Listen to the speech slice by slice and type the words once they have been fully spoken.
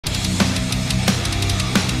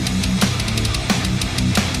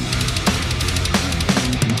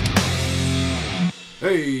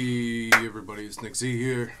Hey everybody, it's Nic Z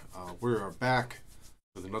here. We are back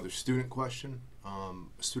with another student question. A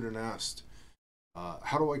student asked,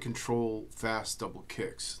 how do I control fast double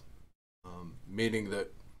kicks? Meaning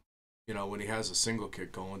that, you know, when he has a single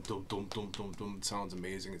kick going, dum dum dum dum dum, it sounds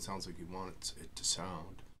amazing. It sounds like you want it to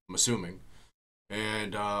sound, I'm assuming.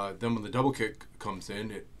 And then when the double kick comes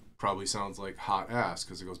in, it probably sounds like hot ass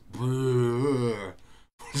because it goes,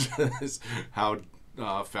 which is how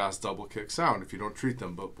fast double kicks sound if you don't treat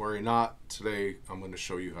them. But worry not, today I'm going to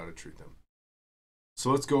show you how to treat them.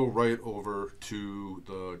 So let's go right over to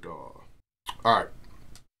the DAW. Alright,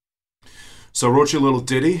 so I wrote you a little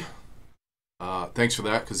ditty. Thanks for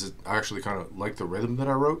that, because I actually kind of like the rhythm that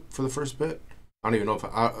I wrote for the first bit. I don't even know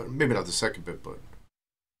if maybe not the second bit, but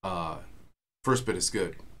first bit is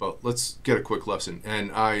good. But let's get a quick lesson.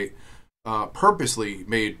 And I purposely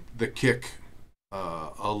made the kick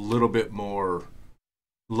a little bit more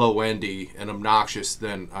low-endy and obnoxious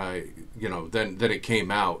than than it came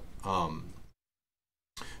out.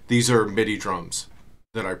 These are MIDI drums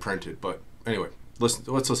that I printed, but anyway, let's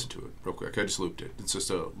listen to it real quick. I just looped it. It's just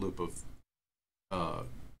a loop of a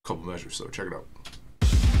couple measures, so check it out.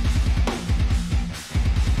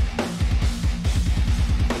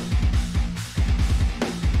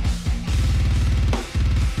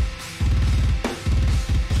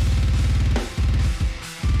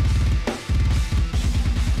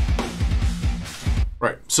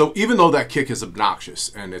 Right. So even though that kick is obnoxious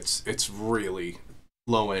and it's really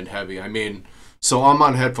low end heavy, I mean, so I'm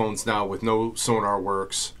on headphones now with no Sonar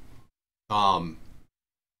Works, and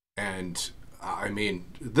I mean,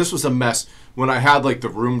 this was a mess when I had like the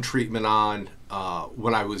room treatment on.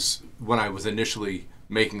 When I was initially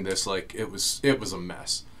making this, like it was a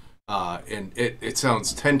mess, and it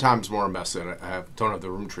sounds 10 times more a mess that I don't have the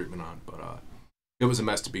room treatment on, but it was a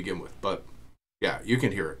mess to begin with. But yeah, you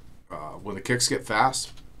can hear it. When the kicks get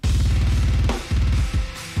fast,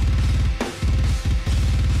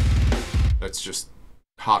 that's just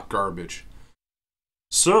hot garbage.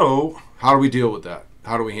 So how do we deal with that?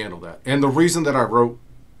 How do we handle that? And the reason that I wrote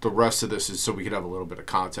the rest of this is so we could have a little bit of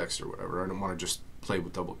context or whatever. I didn't want to just play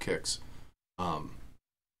with double kicks. I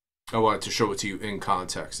wanted to show it to you in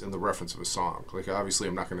context, in the reference of a song. Like, obviously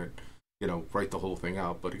I'm not going to, write the whole thing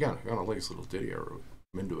out, but again, I got a nice little ditty I wrote.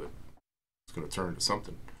 I'm into it. It's going to turn into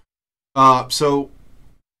something. So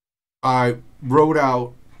I wrote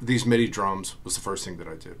out these MIDI drums was the first thing that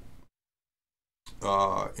I did.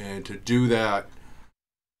 And to do that,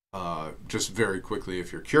 just very quickly,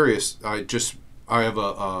 if you're curious, I have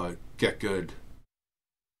a Get Good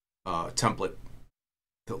template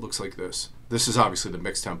that looks like this. This is obviously the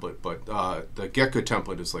mix template, but the Get Good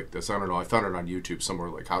template is like this. I don't know. I found it on YouTube somewhere,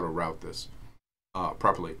 like how to route this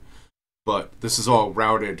properly. But this is all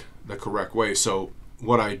routed the correct way. So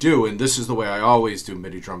what I do, and this is the way I always do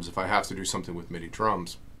MIDI drums if I have to do something with MIDI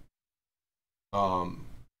drums,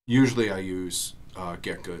 usually I use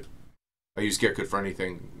Get Good. I use Get Good for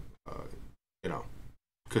anything,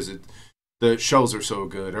 because the shells are so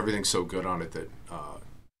good, everything's so good on it that,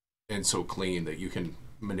 and so clean that you can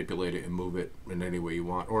manipulate it and move it in any way you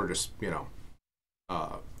want, or just,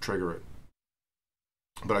 trigger it.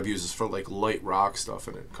 But I've used this for like light rock stuff,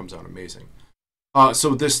 and it comes out amazing.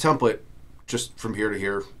 So this template, just from here to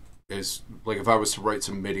here, is like if I was to write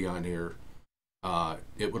some MIDI on here,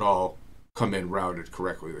 it would all come in routed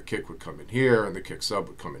correctly. The kick would come in here, and the kick sub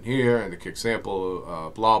would come in here, and the kick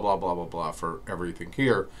sample, blah, blah, blah, blah, blah, for everything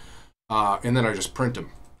here. And then I just print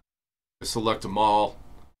them. I select them all,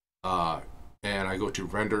 and I go to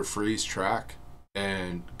Render Freeze Track,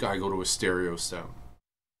 and I go to a stereo stem.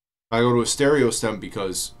 I go to a stereo stem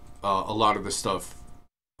because a lot of the stuff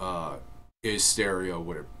is stereo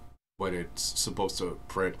when it's supposed to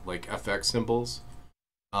print, like FX symbols,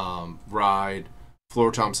 ride,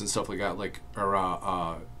 floor toms and stuff like that,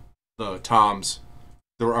 the toms,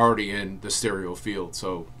 they're already in the stereo field.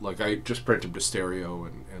 So like I just print them to stereo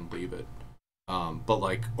and leave it. But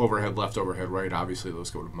like overhead left, overhead right, obviously those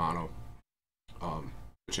go to mono,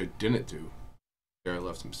 which I didn't do. Here I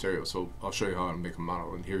left them stereo, so I'll show you how to make a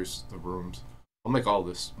mono, and here's the rooms. I'll make all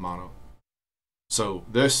this mono. So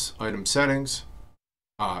this, item settings,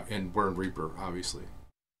 and we're in Reaper, obviously.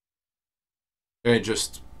 And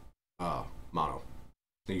just mono.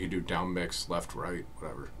 Then you can do down mix, left, right,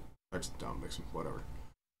 whatever. I just down mix, whatever.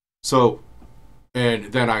 So,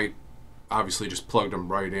 and then I obviously just plugged them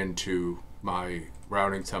right into my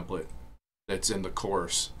routing template that's in the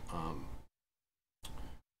course.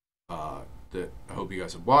 That I hope you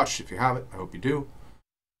guys have watched. If you haven't, I hope you do.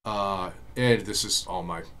 And this is all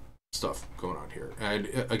my stuff going on here.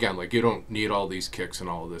 And again, like, you don't need all these kicks and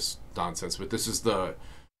all of this nonsense, but this is the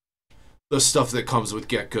the stuff that comes with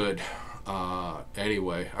Get Good.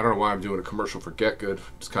 Anyway, I don't know why I'm doing a commercial for Get Good.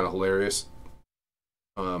 It's kind of hilarious.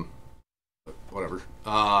 But whatever.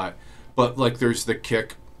 But like, there's the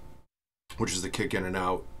kick, which is the kick in and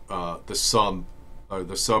out. The sub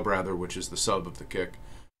rather, which is the sub of the kick,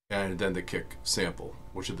 and then the kick sample,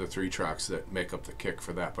 which are the 3 tracks that make up the kick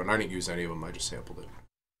for that. But I didn't use any of them. I just sampled it.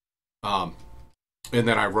 And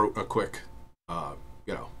then I wrote a quick,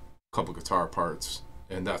 couple guitar parts,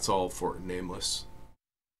 and that's all for Nameless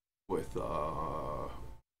with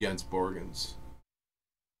Jens Borgen's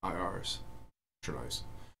IRs, which are nice.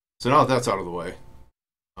 So now that that's out of the way,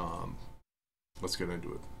 let's get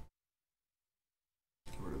into it.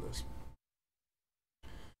 Get rid of this.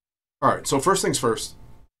 All right, so first things first,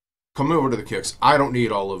 coming over to the kicks, I don't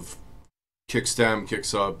need all of kick stem, kick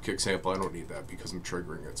sub, kick sample. I don't need that because I'm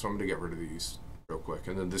triggering it. So I'm going to get rid of these real quick.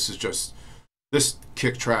 And then this is just, this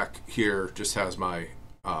kick track here just has my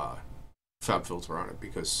fab filter on it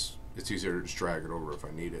because it's easier to just drag it over if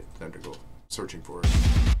I need it than to go searching for it.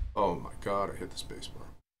 Oh my God, I hit the space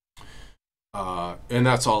bar. And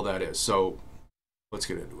that's all that is. So let's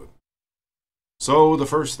get into it. So the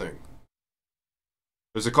first thing,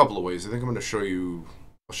 there's a couple of ways. I think I'm going to show you,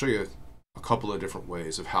 I'll show you a couple of different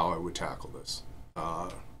ways of how I would tackle this.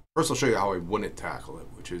 First, I'll show you how I wouldn't tackle it,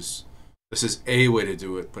 which is, this is a way to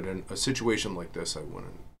do it, but in a situation like this, I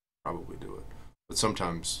wouldn't probably do it. But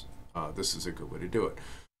sometimes this is a good way to do it.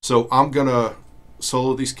 So I'm going to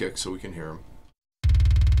solo these kicks so we can hear them.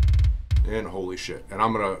 And holy shit. And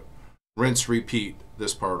I'm going to rinse, repeat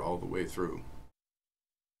this part all the way through.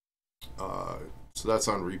 So that's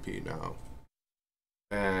on repeat now.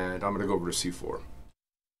 And I'm going to go over to C4.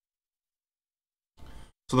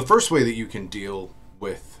 So the first way that you can deal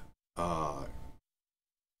with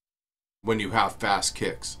when you have fast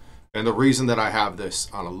kicks, and the reason that I have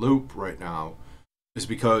this on a loop right now is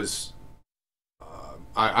because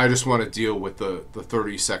I just want to deal with the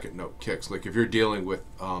 30-second note kicks. Like if you're dealing with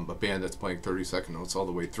a band that's playing 30-second notes all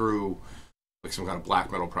the way through, like some kind of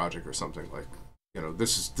black metal project or something, like,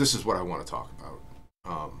 this is what I want to talk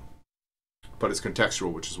about. But it's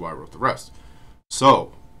contextual, which is why I wrote the rest.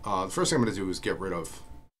 So the first thing I'm going to do is get rid of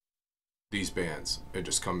these bands and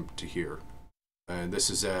just come to here. And this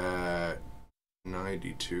is at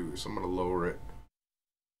 92, so I'm going to lower it.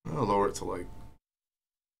 I'm going to lower it to like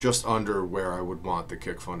just under where I would want the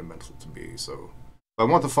kick fundamental to be. So if I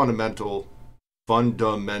want the fundamental, I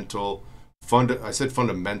said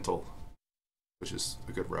fundamental, which is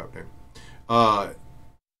a good route name.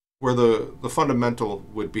 Where the fundamental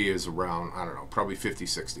would be is around, I don't know, probably 50,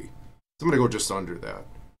 60. So I'm going to go just under that.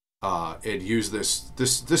 And use this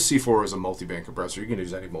C4 as a multi-band compressor. You can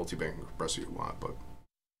use any multi-band compressor you want, but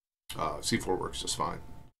C4 works just fine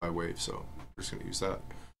by wave, so I'm just going to use that.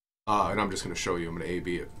 And I'm just going to show you, I'm going to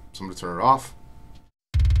A-B it. So I'm going to turn it off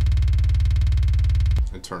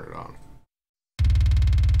and turn it on.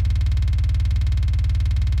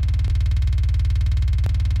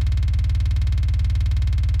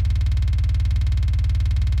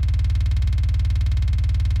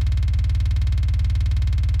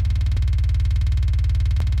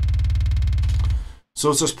 So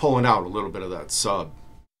it's just pulling out a little bit of that sub.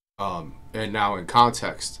 And now in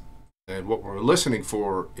context, and what we're listening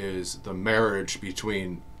for is the marriage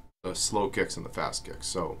between the slow kicks and the fast kicks.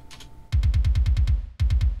 So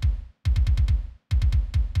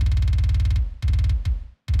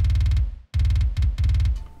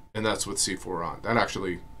and that's with C4 on. That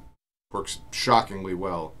actually works shockingly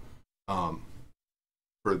well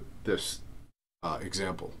for this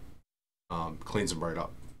example. Cleans them right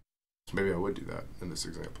up. So maybe I would do that in this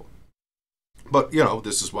example. But,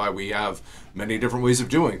 this is why we have many different ways of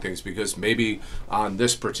doing things, because maybe on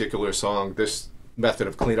this particular song, this method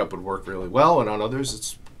of cleanup would work really well, and on others,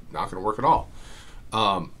 it's not going to work at all.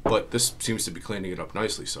 But this seems to be cleaning it up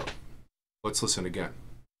nicely, so let's listen again.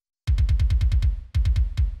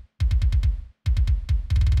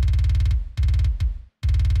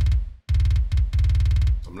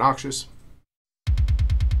 It's obnoxious.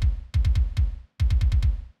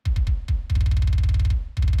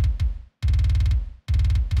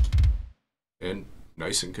 And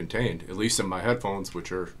nice and contained, at least in my headphones,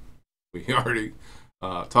 which we already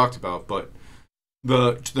talked about. But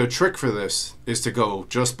the trick for this is to go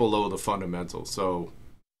just below the fundamental. So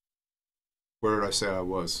where did I say I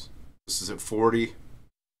was? This is at 40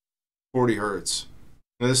 hertz.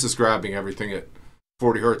 And this is grabbing everything at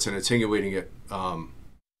 40 hertz and attenuating it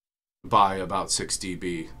by about 6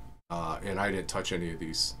 dB. And I didn't touch any of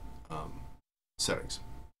these settings.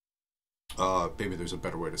 Maybe there's a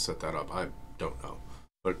better way to set that up. I don't know,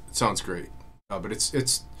 but it sounds great. But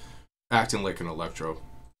it's acting like an electro.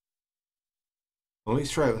 Let me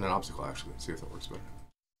try it with an obstacle actually, see if that works better.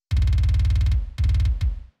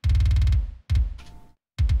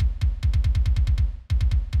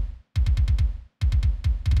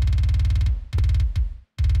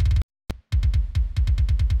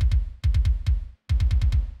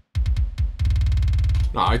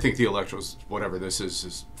 No, I think the electros, whatever this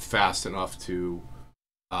is fast enough to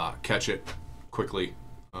catch it quickly,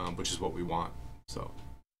 which is what we want. So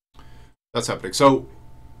that's happening. So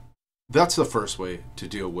that's the first way to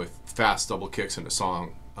deal with fast double kicks in a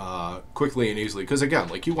song quickly and easily. Because again,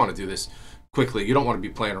 like, you want to do this quickly. You don't want to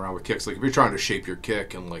be playing around with kicks. Like, if you're trying to shape your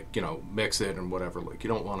kick and, like, you know, mix it and whatever, like, you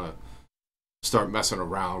don't want to start messing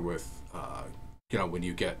around with, you know, when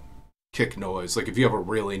you get kick noise. Like, if you have a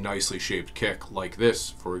really nicely shaped kick like this,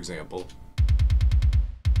 for example,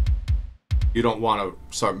 you don't want to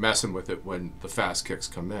start messing with it when the fast kicks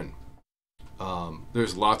come in.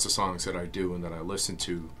 There's lots of songs that I do and that I listen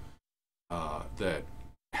to that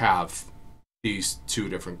have these two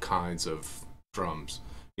different kinds of drums.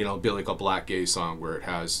 You know, it'll be like a Black Gaze song where it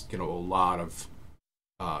has, you know, a lot of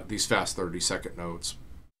these fast 30-second notes,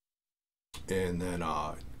 and then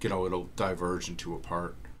you know, it'll diverge into a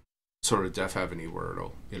part, sort of Def Heaven-y, where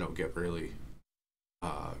it'll, you know, get really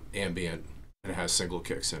ambient and it has single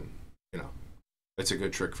kicks, and, you know, it's a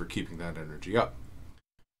good trick for keeping that energy up.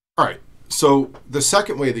 All right, so the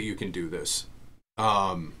second way that you can do this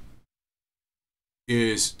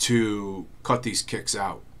is to cut these kicks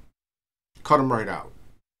out. Cut them right out.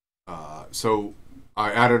 So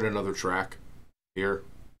I added another track here,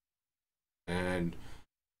 and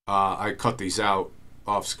I cut these out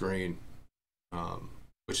off screen,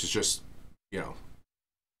 which is just, you know,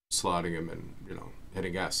 slotting them and, you know,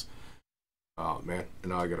 hitting S. Oh man,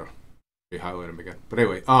 and now I gotta highlight them again. But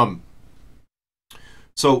anyway,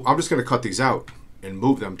 so I'm just gonna cut these out and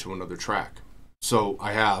move them to another track. So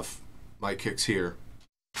I have my kicks here,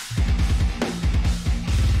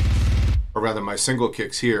 or rather my single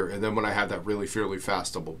kicks here, and then when I have that really fairly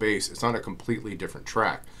fast double bass, it's on a completely different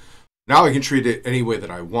track. Now I can treat it any way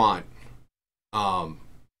that I want.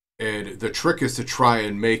 And the trick is to try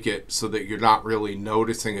and make it so that you're not really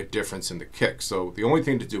noticing a difference in the kick. So the only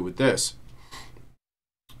thing to do with this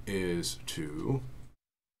is to...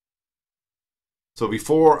 So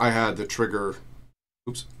before I had the trigger...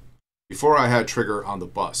 Oops. Before I had trigger on the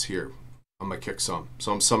bus here, on my kick sum.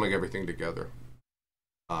 So I'm summing everything together.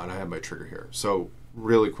 And I have my trigger here. So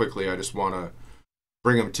really quickly, I just want to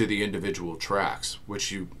bring them to the individual tracks,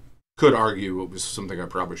 which you could argue it was something I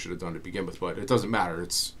probably should have done to begin with, but it doesn't matter.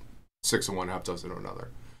 It's 6 of one, half dozen of another.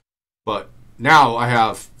 But now I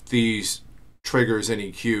have these triggers and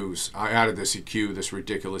EQs. I added this EQ, this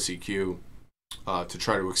ridiculous EQ, to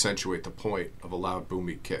try to accentuate the point of a loud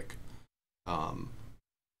boomy kick.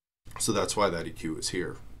 So that's why that EQ is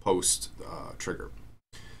here, post trigger.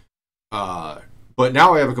 But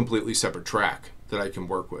now I have a completely separate track that I can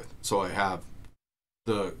work with. So I have,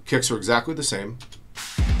 the kicks are exactly the same.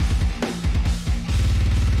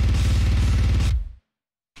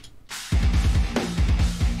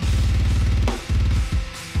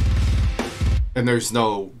 And there's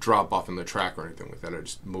no drop off in the track or anything like that. I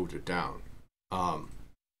just moved it down. So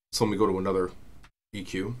let me go to another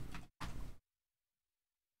EQ.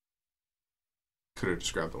 Could have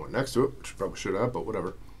just grabbed the one next to it, which I probably should have, but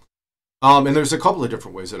whatever. And there's a couple of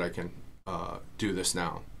different ways that I can do this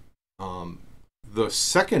now. The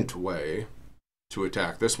second way to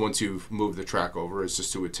attack this, once you've moved the track over, is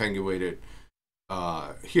just to attenuate it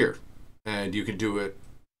here. And you can do it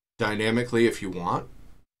dynamically if you want,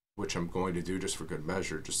 which I'm going to do just for good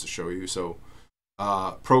measure, just to show you. So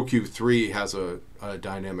Pro Q3 has a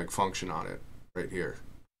dynamic function on it right here,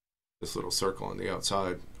 this little circle on the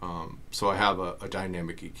outside. So I have a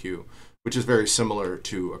dynamic EQ, which is very similar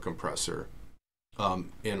to a compressor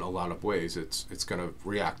in a lot of ways. It's going to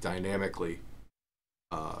react dynamically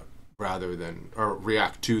rather than, or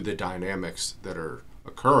react to the dynamics that are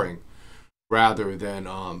occurring, rather than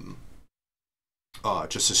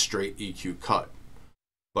just a straight EQ cut.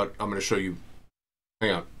 But I'm going to show you,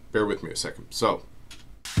 hang on, bear with me a second. So,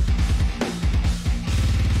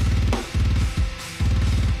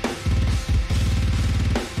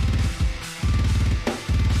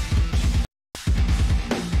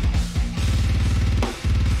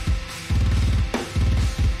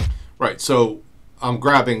 right, so I'm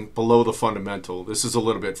grabbing below the fundamental. This is a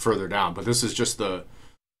little bit further down, but this is just the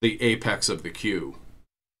apex of the cue.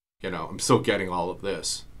 You know, I'm still getting all of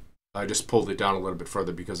this. I just pulled it down a little bit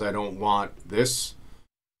further because I don't want this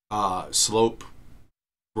slope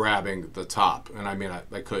grabbing the top. And I mean,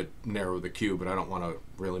 I could narrow the cue, but I don't want to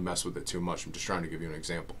really mess with it too much. I'm just trying to give you an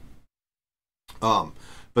example.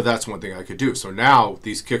 But that's one thing I could do. So now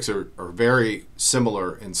these kicks are very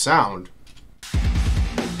similar in sound.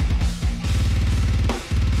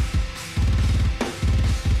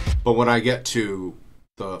 But when I get to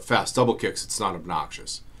the fast double kicks, it's not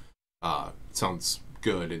obnoxious. It sounds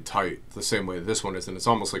good and tight the same way this one is, and it's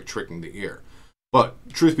almost like tricking the ear. But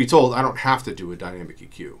truth be told, I don't have to do a dynamic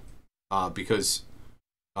EQ because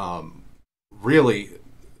really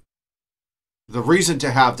the reason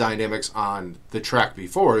to have dynamics on the track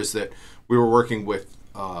before is that we were working with,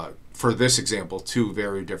 for this example, two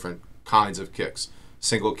very different kinds of kicks.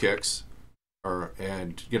 Single kicks,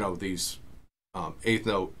 and you know, these 8th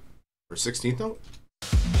note or 16th note?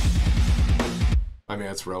 I mean,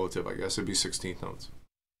 that's relative, I guess. It'd be 16th notes.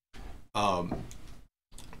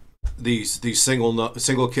 These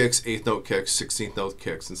single kicks, 8th note kicks, 16th note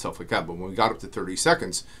kicks, and stuff like that. But when we got up to 30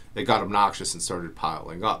 seconds, it got obnoxious and started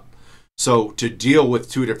piling up. So to deal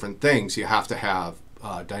with two different things, you have to have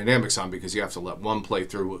dynamics on, because you have to let one play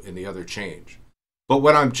through and the other change. But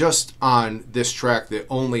when I'm just on this track that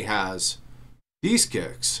only has these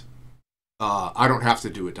kicks, I don't have to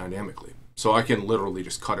do it dynamically. So I can literally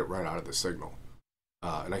just cut it right out of the signal.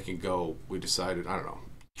 And I can go, we decided, I don't know,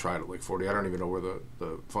 try it at like 40. I don't even know where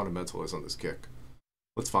the fundamental is on this kick.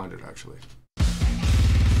 Let's find it, actually.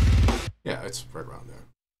 Yeah, it's right around there.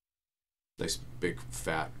 Nice, big,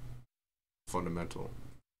 fat fundamental.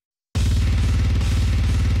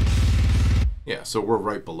 Yeah, so we're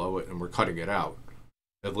right below it, and we're cutting it out.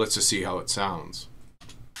 And let's just see how it sounds.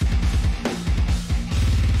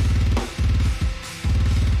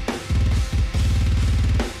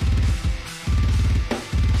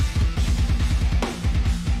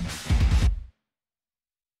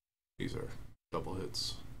 These are double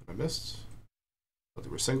hits I missed. Thought they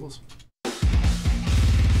were singles.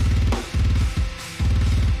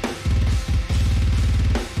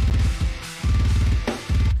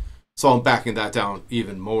 So I'm backing that down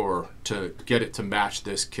even more to get it to match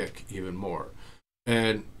this kick even more.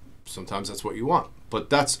 And sometimes that's what you want. But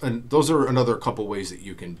those are another couple ways that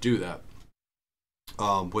you can do that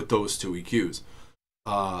with those two EQs.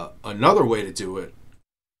 Another way to do it,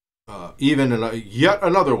 yet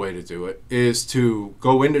another way to do it, is to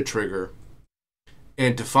go into Trigger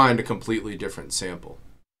and to find a completely different sample.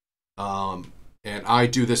 And I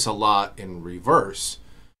do this a lot in reverse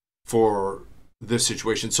for this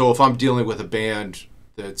situation. So if I'm dealing with a band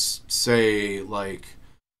that's, say, like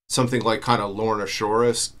something like kind of Lorna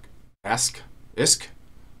Shore-esque, if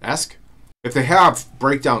they have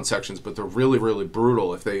breakdown sections, but they're really, really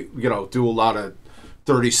brutal, if they, you know, do a lot of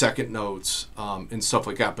 30-second notes and stuff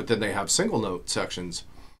like that, but then they have single note sections,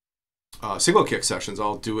 single kick sections,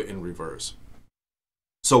 I'll do it in reverse.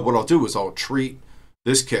 So what I'll do is I'll treat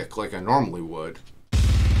this kick like I normally would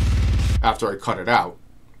after I cut it out.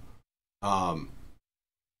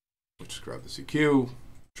 Let's just grab this EQ,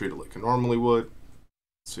 treat it like I normally would,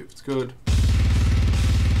 see if it's good.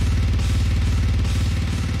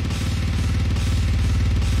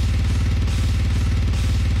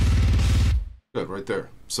 Good, right there.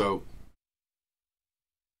 So,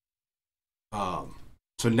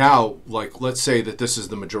 so now, like, let's say that this is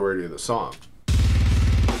the majority of the song.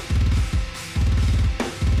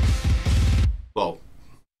 Well,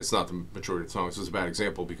 it's not the majority of the song. This is a bad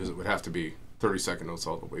example because it would have to be 30-second notes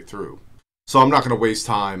all the way through. So I'm not going to waste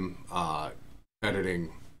time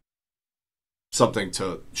editing something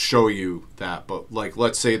to show you that. But, like,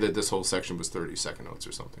 let's say that this whole section was 30-second notes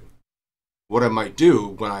or something. What I might do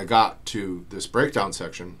when I got to this breakdown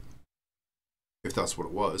section, if that's what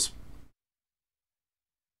it was,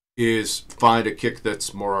 is find a kick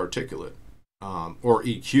that's more articulate, or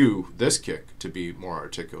EQ this kick to be more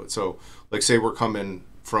articulate. So, like, say we're coming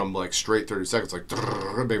from like straight 30 seconds, like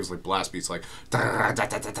maybe it's like blast beats, like you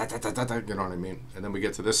know what I mean. And then we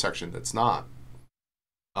get to this section that's not.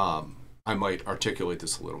 I might articulate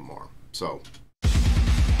this a little more. So.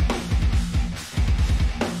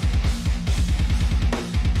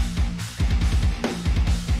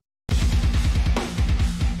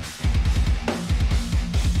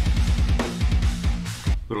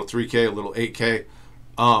 Little 3K, a little 8K,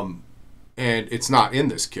 and it's not in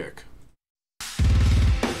this kick.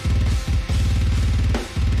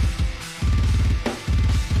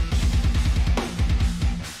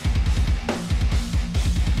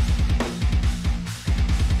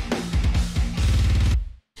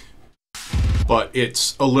 But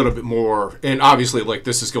it's a little bit more, and obviously, like,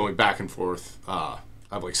 this is going back and forth. I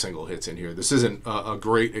have like single hits in here. This isn't a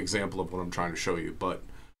great example of what I'm trying to show you, but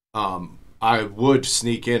I would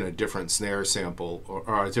sneak in a different snare sample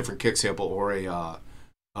or a different kick sample or a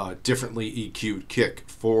differently EQ'd kick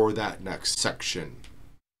for that next section.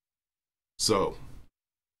 So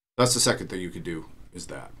that's the second thing you can do is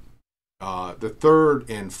that. The third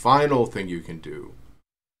and final thing you can do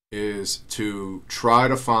is to try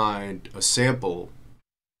to find a sample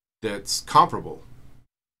that's comparable,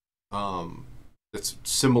 that's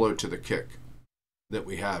similar to the kick that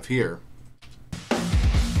we have here.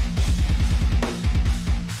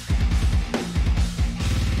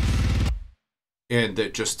 And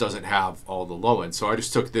that just doesn't have all the low end. So I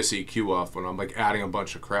just took this EQ off when I'm like adding a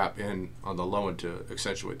bunch of crap in on the low end to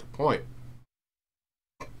accentuate the point.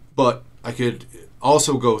 But I could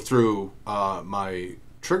also go through my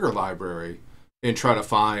trigger library and try to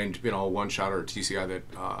find, you know, a one shot or a TCI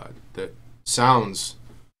that sounds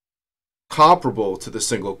comparable to the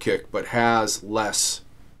single kick but has less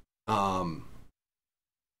low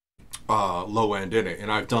end in it.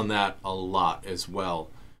 And I've done that a lot as well.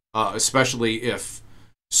 Especially if,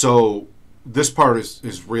 so this part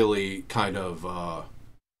is really kind of, I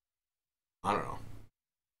don't know,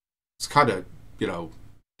 it's kind of, you know,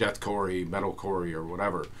 deathcore-y, metalcore-y or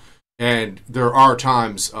whatever. And there are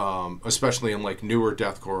times, especially in like newer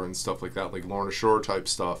deathcore and stuff like that, like Lorna Shore type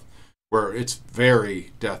stuff, where it's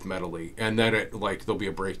very death metal-y, and then it, like, there'll be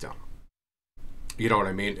a breakdown. You know what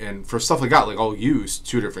I mean? And for stuff like that, like, I'll use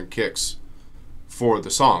two different kicks for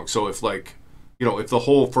the song. So if, like, you know, if the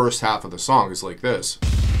whole first half of the song is like this,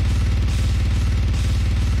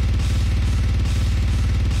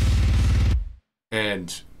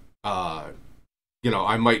 and, you know,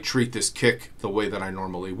 I might treat this kick the way that I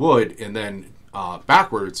normally would, and then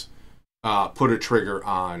backwards, put a trigger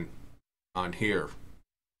on here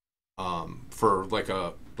for like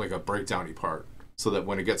a breakdowny part, so that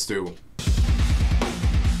when it gets to,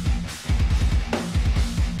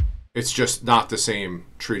 it's just not the same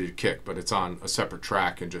treated kick, but it's on a separate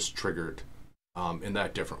track and just triggered in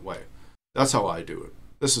that different way. That's how I do it.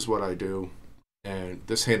 This is what I do, and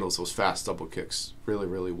this handles those fast double kicks really,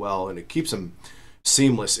 really well, and it keeps them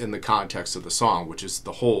seamless in the context of the song, which is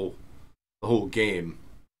the whole game.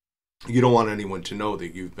 You don't want anyone to know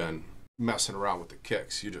that you've been messing around with the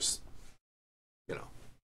kicks. You just, you know,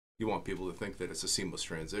 you want people to think that it's a seamless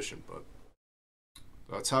transition, but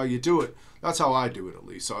that's how you do it. That's how I do it, at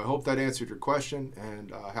least. So I hope that answered your question,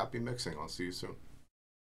 and happy mixing. I'll see you soon.